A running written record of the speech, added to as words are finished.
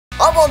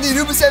I'm on the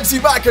Anubis MC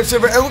Minecraft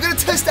server, and we're gonna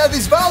test out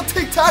these viral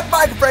TikTok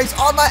Minecraft pranks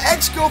on my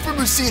ex-girlfriend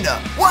Musina.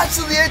 Watch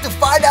till the end to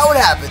find out what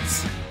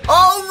happens.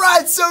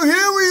 Alright, so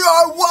here we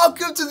are.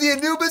 Welcome to the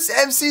Anubis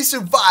MC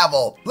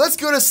Survival. Let's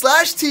go to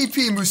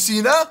 /TP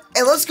Musina,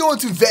 and let's go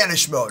into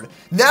Vanish mode.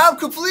 Now I'm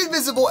completely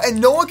invisible, and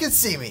no one can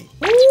see me.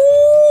 Woo!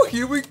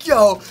 Here we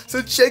go.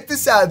 So check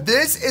this out.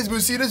 This is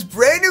Musina's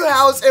brand new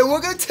house, and we're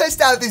gonna test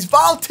out these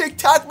viral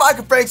TikTok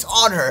Minecraft pranks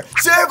on her.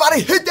 So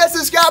everybody hit that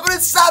subscribe button,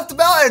 slap the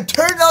bell, and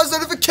turn on those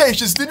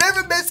notifications to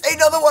never miss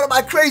another one of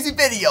my crazy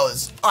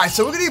videos. Alright,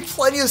 so we're gonna need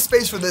plenty of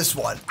space for this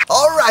one.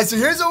 Alright, so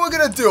here's what we're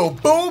gonna do.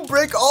 Boom,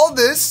 break all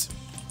this.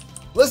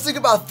 Let's dig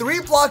about 3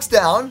 blocks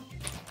down.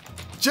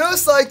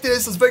 Just like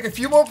this. Let's break a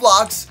few more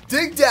blocks.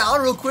 Dig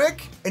down real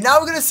quick. And now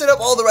we're gonna set up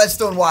all the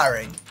redstone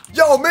wiring.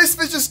 Yo,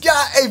 Misfit just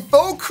got a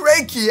vote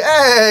cranky.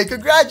 Hey,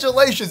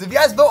 congratulations. If you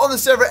guys vote on the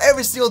server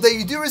every single day,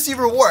 you do receive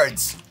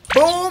rewards.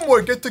 Boom,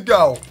 we're good to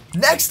go.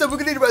 Next up, we're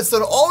gonna need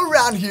redstone all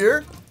around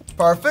here.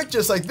 Perfect,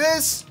 just like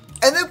this.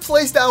 And then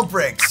place down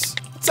bricks.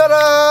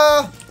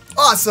 Ta-da!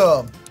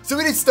 Awesome. So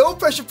we need stone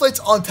pressure plates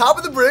on top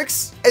of the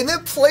bricks, and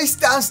then place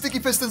down sticky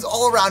pistons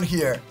all around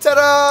here.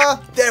 Ta-da!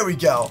 There we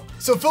go.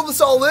 So fill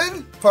this all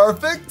in.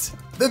 Perfect.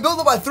 Then build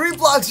it by 3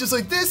 blocks just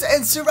like this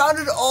and surround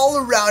it all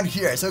around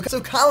here. So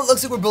kind of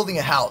looks like we're building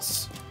a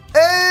house.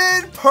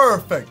 And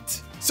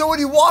perfect. So when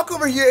you walk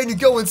over here and you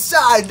go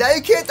inside, now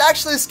you can't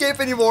actually escape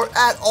anymore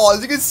at all.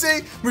 As you can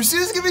see,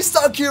 Musina's gonna be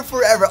stuck here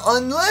forever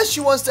unless she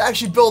wants to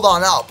actually build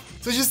on up.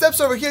 So she steps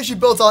over here, she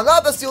builds on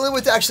up. That's the only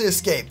way to actually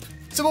escape.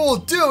 So what we'll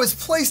do is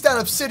place down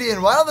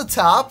obsidian right on the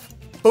top.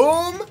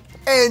 Boom.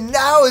 And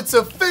now it's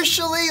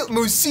officially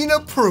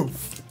Musina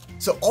proof.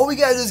 So all we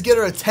gotta do is get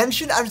her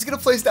attention. I'm just gonna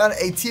place down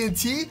a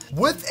TNT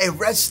with a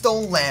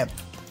redstone lamp.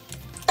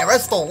 A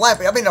redstone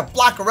lamp? I mean a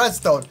block of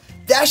redstone.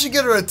 That should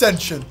get her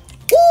attention.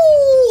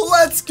 Woo!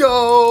 Let's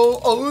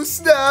go. Oh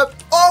snap.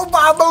 Oh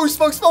my moose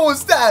folks, what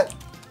was that?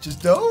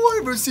 Just don't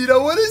worry, Musina.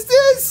 What is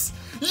this?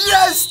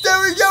 Yes,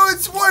 there we go,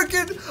 it's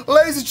working!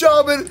 Ladies and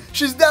gentlemen,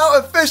 she's now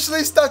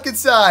officially stuck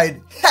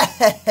inside.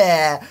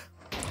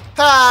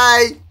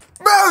 Hi!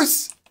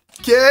 Moose!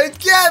 Can't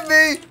get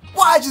me!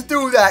 Why'd you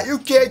do that? You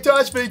can't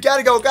touch me,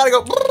 gotta go, gotta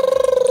go.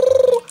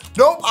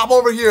 Nope, I'm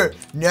over here.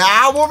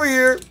 Now I'm over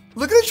here.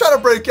 Look at her trying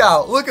to break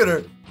out, look at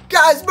her.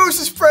 Guys, Moose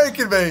is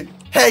pranking me.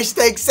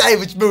 Hashtag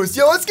Savage Moose.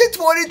 Yo, let's get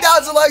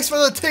 20,000 likes for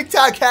the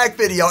TikTok hack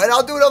video, and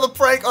I'll do another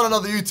prank on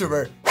another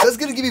YouTuber. That's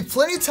gonna give me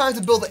plenty of time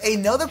to build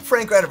another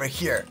prank right over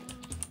here.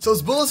 So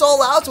let's build this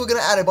all out. So we're gonna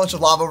add a bunch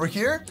of lava over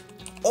here.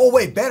 Oh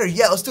wait, better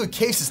yet, let's do a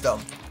cave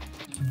system.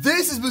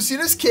 This is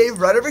Musina's cave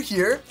right over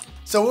here.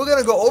 So we're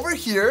gonna go over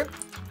here.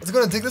 Let's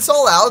go and dig this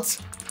all out.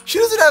 She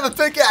doesn't have a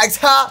pickaxe.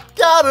 Ha!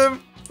 Got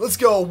him. Let's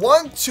go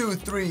 1, 2,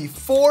 3,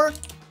 4.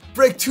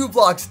 Break 2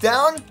 blocks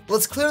down.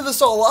 Let's clear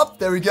this all up.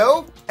 There we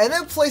go. And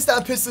then place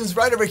down pistons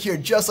right over here,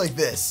 just like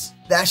this.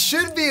 That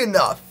should be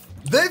enough.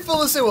 Then fill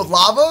this in with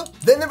lava.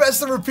 Then the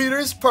redstone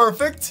repeaters.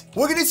 Perfect.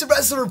 We're gonna need some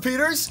redstone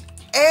repeaters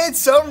and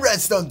some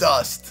redstone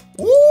dust.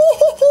 Woo!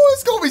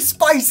 It's gonna be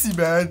spicy,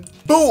 man.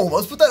 Boom.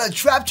 Let's put that in a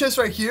trap chest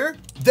right here.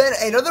 Then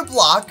another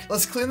block.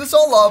 Let's clean this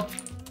all up.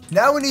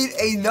 Now we need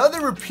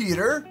another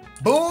repeater.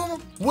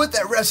 Boom, with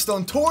that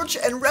redstone torch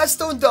and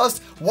redstone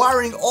dust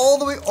wiring all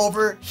the way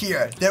over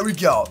here. There we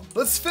go.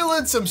 Let's fill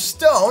in some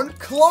stone,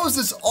 close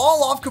this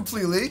all off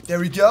completely. There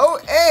we go.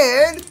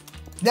 And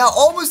now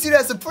all Musina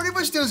has to pretty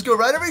much do is go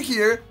right over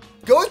here,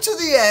 go to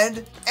the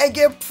end, and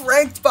get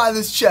pranked by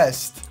this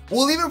chest.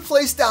 We'll even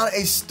place down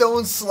a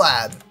stone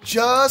slab,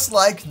 just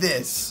like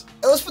this.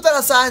 And let's put that on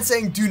a sign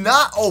saying, do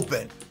not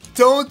open.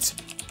 Don't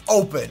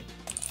open.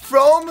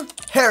 From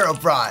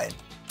Herobrine.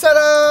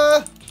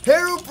 Ta-da!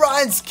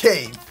 Herobrine's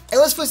cave. And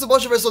let's place a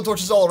bunch of redstone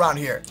torches all around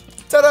here.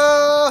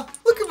 Ta-da!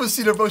 Look at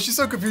Musina, bro. She's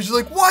so confused. She's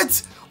like,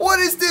 what? What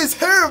is this?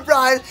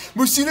 Herobrine?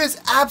 Musina is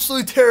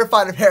absolutely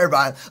terrified of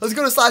Herobrine. Let's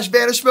go to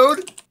 /vanish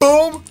mode.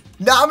 Boom.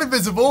 Now I'm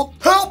invisible.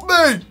 Help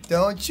me!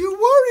 Don't you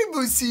worry,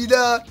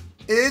 Musina.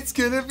 It's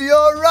gonna be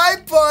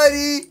alright,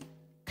 buddy.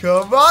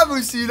 Come on,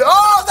 Musina.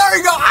 Oh, there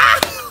we go. Ah!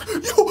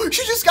 Yo,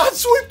 she just got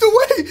swept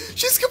away.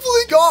 She's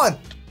completely gone.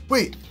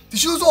 Wait, did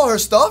she lose all her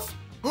stuff?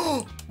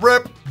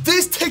 Rip.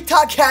 This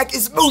TikTok hack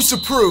is Moose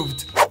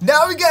approved.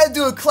 Now we gotta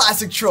do a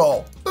classic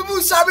troll. But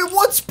Moose, I mean,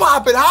 what's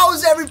poppin'? How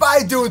is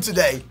everybody doing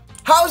today?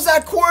 How's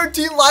that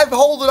quarantine life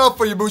holding up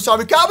for you, Moose? I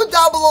mean, comment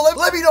down below.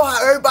 Let me know how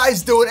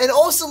everybody's doing. And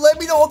also let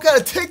me know what kind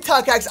of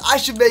TikTok hacks I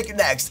should make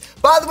next.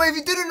 By the way, if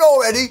you didn't know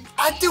already,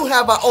 I do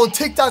have my own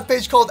TikTok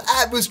page called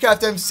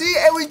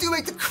 @MooseCraftMC. And we do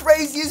make the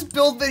craziest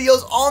build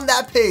videos on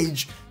that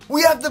page.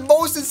 We have the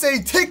most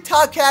insane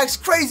TikTok hacks,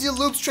 crazy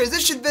loops,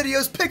 transition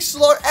videos,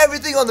 pixel art,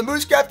 everything on the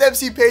Moosecraft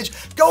MC page.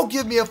 Go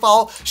give me a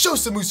follow, show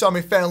some Moose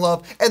Army fan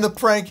love, and the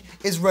prank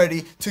is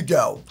ready to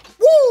go.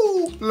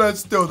 Woo!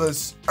 Let's do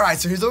this. All right,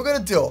 so here's what we're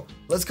gonna do.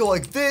 Let's go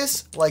like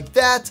this, like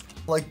that,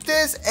 like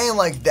this, and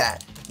like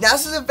that. Now,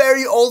 this is a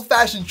very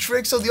old-fashioned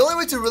trick, so the only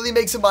way to really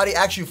make somebody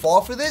actually fall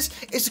for this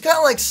is to kind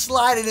of like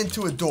slide it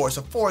into a door.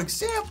 So, for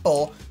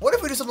example, what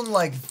if we do something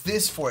like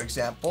this, for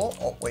example?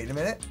 Oh, wait a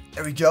minute.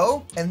 There we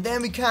go. And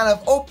then we kind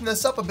of open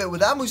this up a bit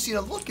without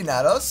Musina looking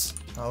at us.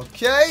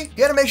 Okay. You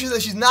gotta make sure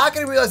that she's not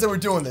gonna realize that we're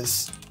doing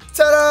this.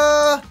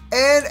 Ta-da!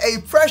 And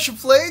a pressure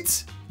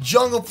plate.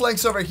 Jungle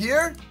planks over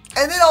here.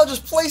 And then I'll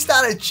just place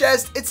down a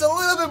chest. It's a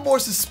little bit more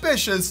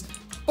suspicious,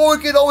 but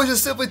we can always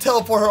just simply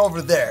teleport her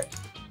over there.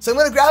 So I'm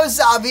gonna grab a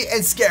zombie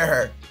and scare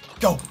her.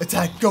 Go,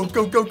 attack, go,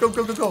 go, go, go,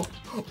 go, go, go.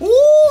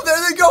 Ooh,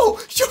 there they go.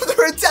 Yo,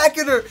 they're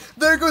attacking her.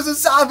 There goes the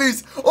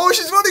zombies. Oh,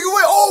 she's running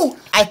away. Oh,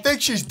 I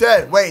think she's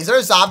dead. Wait, is there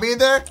a zombie in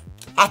there?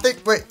 I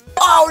think, wait.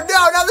 Oh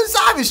no, now the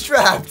zombie's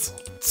trapped.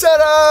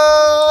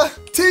 Ta-da!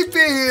 TP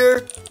here,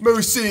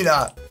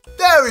 Musina.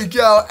 There we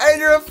go, and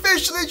you're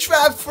officially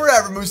trapped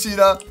forever,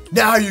 Musina.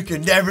 Now you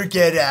can never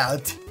get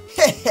out.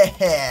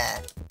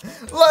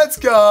 Let's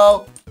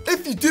go.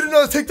 If you didn't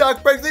know the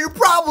TikTok prank, then you're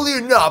probably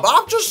a nub.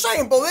 I'm just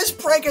saying, but this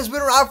prank has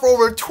been around for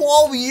over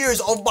 12 years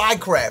of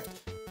Minecraft.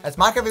 Has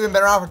Minecraft even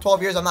been around for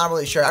 12 years? I'm not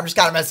really sure. I'm just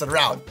kind of messing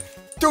around.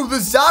 Dude, the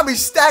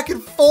zombie's stacking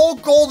full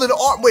golden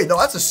armor. Wait, no,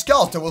 that's a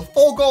skeleton with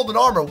full golden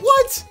armor.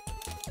 What?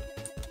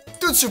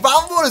 Dude,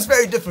 survival mode is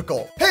very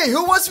difficult. Hey,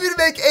 who wants me to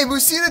make a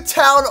Musina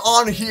town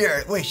on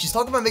here? Wait, she's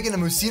talking about making a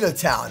Musina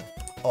town.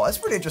 Oh, that's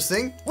pretty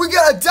interesting. We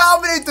gotta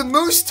dominate the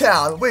Moose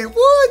town. Wait,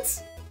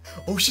 what?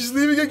 Oh, she's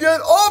leaving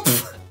again? Oh,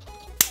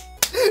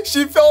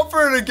 she fell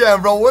for it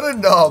again, bro. What a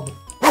nub.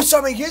 So,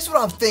 I mean, here's what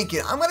I'm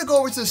thinking. I'm gonna go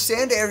over to the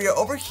sand area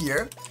over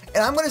here,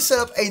 and I'm gonna set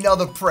up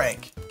another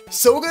prank.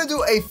 So we're gonna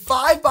do a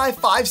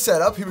 5x5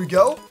 setup. Here we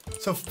go.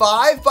 So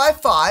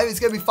 5x5. It's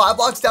gonna be 5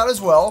 blocks down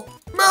as well.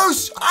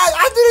 Moose,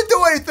 I didn't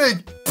do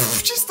anything.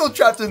 She's still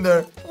trapped in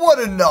there. What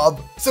a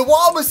nub. So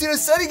while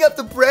Musina's setting up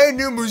the brand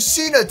new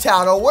Musina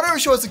town, or whatever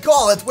she wants to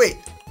call it, wait,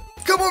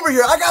 come over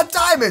here. I got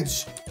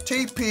diamonds.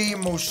 TP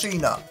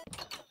Musina.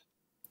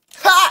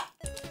 Ha!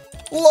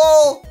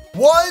 Lol.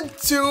 1,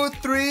 2,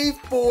 3,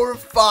 4,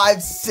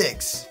 5,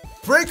 6.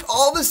 Break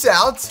all this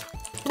out.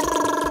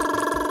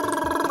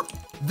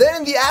 Then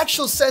in the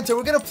actual center,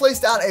 we're gonna place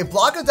down a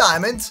block of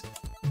diamonds,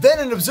 then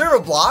an observer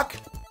block.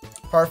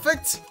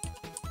 Perfect.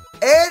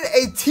 And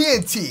a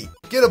TNT.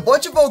 Get a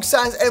bunch of oak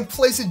signs and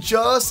place it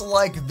just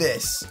like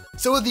this.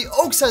 So with the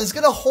oak signs, it's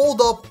gonna hold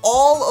up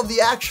all of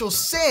the actual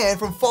sand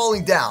from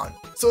falling down.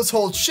 So let's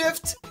hold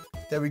shift.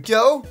 There we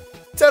go.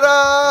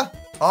 Ta-da!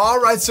 All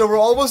right, so we're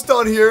almost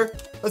done here.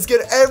 Let's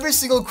get every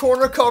single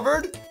corner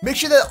covered. Make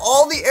sure that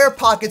all the air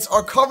pockets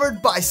are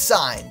covered by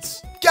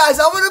signs. Guys,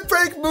 I'm gonna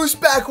prank Moose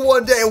back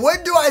one day.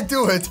 When do I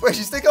do it? Wait,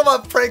 she's thinking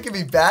about pranking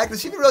me back?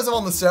 Does she even realize I'm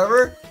on the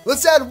server?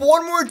 Let's add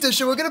one more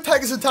addition. We're gonna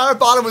pack this entire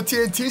bottom with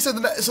TNT, so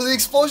the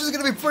explosion is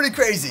gonna be pretty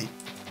crazy.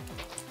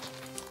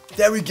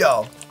 There we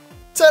go.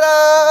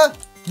 Ta-da!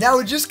 Now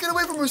we're just gonna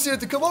wait for Musina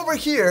to come over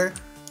here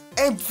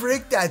and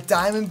break that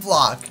diamond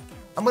block.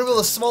 I'm gonna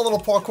build a small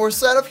little parkour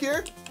setup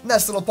here.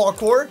 Nice little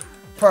parkour.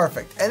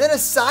 Perfect. And then a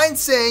sign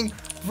saying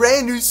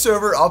brand new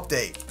server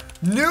update.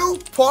 New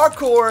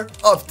parkour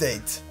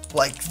update.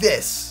 Like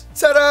this.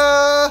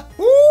 Ta-da!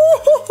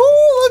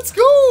 Woo-hoo-hoo! Let's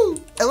go!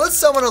 And let's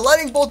summon a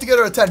lightning bolt to get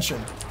her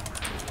attention.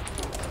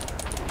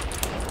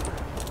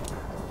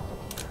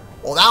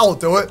 Well, that will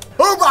do it.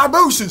 Oh, my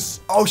mooses!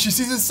 Oh, she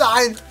sees a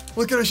sign.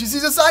 Look at her. She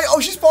sees a sign. Oh,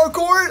 she's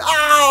parkouring.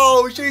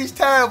 Oh, she's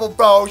terrible,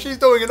 bro. She's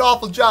doing an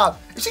awful job.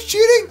 Is she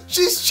cheating?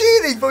 She's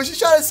cheating, bro. She's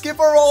trying to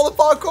skip over all the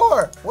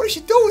parkour. What is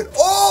she doing?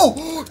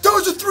 Oh, that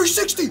was a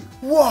 360.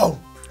 Whoa.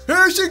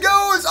 Here she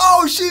goes.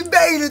 Oh, she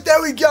made it.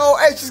 There we go.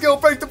 And she's going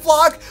to break the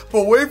block.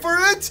 But wait for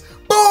it.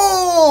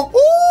 Boom.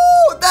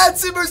 Ooh,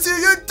 that's it, Musina.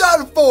 You're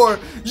done for.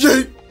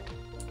 Yeet.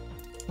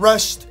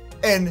 Rest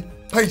in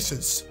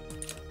pieces.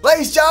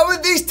 Ladies and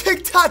gentlemen, these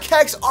TikTok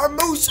hacks are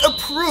Moose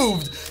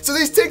approved. So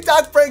these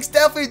TikTok pranks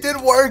definitely did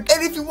work.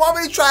 And if you want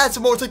me to try out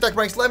some more TikTok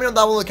pranks, let me know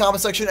down below in the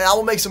comment section and I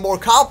will make some more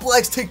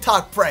complex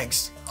TikTok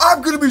pranks.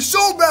 I'm going to be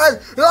so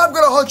mad and I'm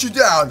going to hunt you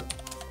down.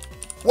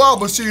 Wow,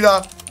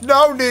 Musina,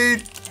 no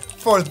need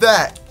for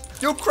that.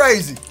 You're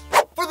crazy.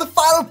 For the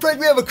final prank,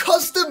 we have a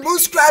custom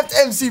Moosecraft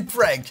MC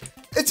prank.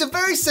 It's a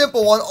very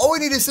simple one. All we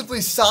need is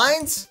simply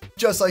signs,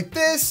 just like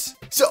this.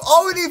 So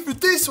all we need for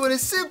this one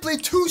is simply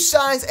 2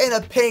 signs and a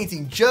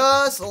painting,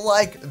 just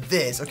like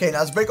this. Okay,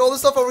 now let's break all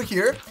this stuff over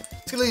here.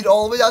 It's gonna lead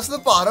all the way down to the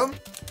bottom.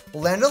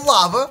 Land in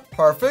lava,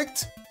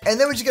 perfect. And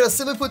then we're just gonna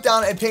simply put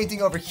down a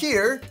painting over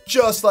here,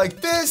 just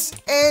like this.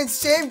 And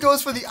same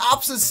goes for the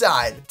opposite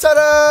side.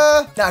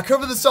 Ta-da! Now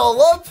cover this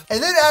all up,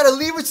 and then add a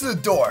lever to the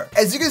door.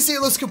 As you can see,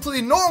 it looks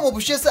completely normal,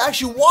 but she has to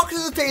actually walk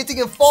into the painting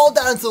and fall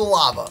down into the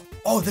lava.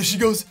 Oh, there she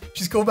goes.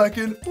 She's going back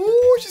in.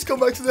 Ooh, she's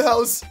coming back to the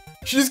house.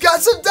 She's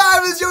got some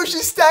diamonds, yo.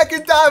 She's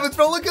stacking diamonds,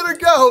 bro. Look at her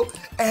go.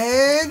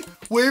 And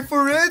wait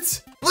for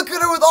it. Look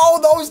at her with all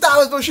those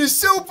diamonds, bro. She's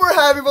super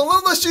happy, but little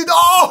does she know.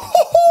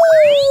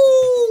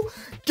 Oh,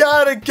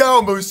 gotta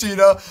go,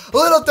 Musina.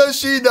 Little does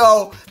she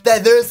know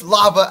that there's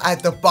lava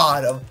at the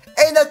bottom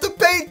and that the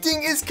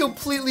painting is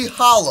completely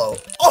hollow.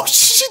 Oh,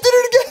 she did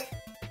it again.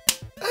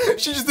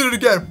 She just did it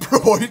again.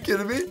 Bro, are you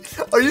kidding me?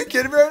 Are you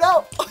kidding me right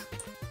now?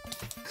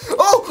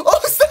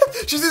 Oh, stop.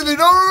 She didn't mean,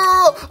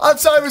 no. I'm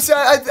sorry, Miss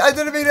Sarah. I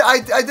didn't mean it. I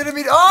didn't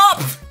mean it.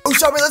 Oh,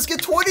 sorry, let's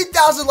get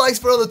 20,000 likes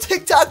for the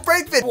TikTok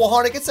break vid.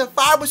 100, get some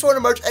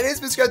 5% merch at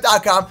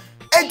Instagram.com.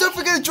 And don't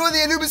forget to join the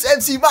Anubis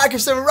MC Minecraft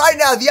server right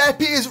now. The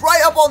IP is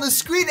right up on the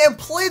screen, and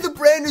play the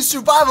brand new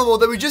survival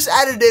mode that we just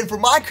added in for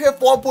Minecraft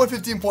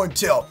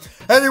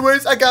 1.15.2.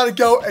 Anyways, I gotta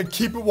go and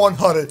keep it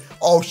 100.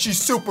 Oh,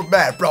 she's super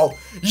mad, bro.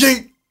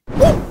 Yeet.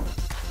 Woo.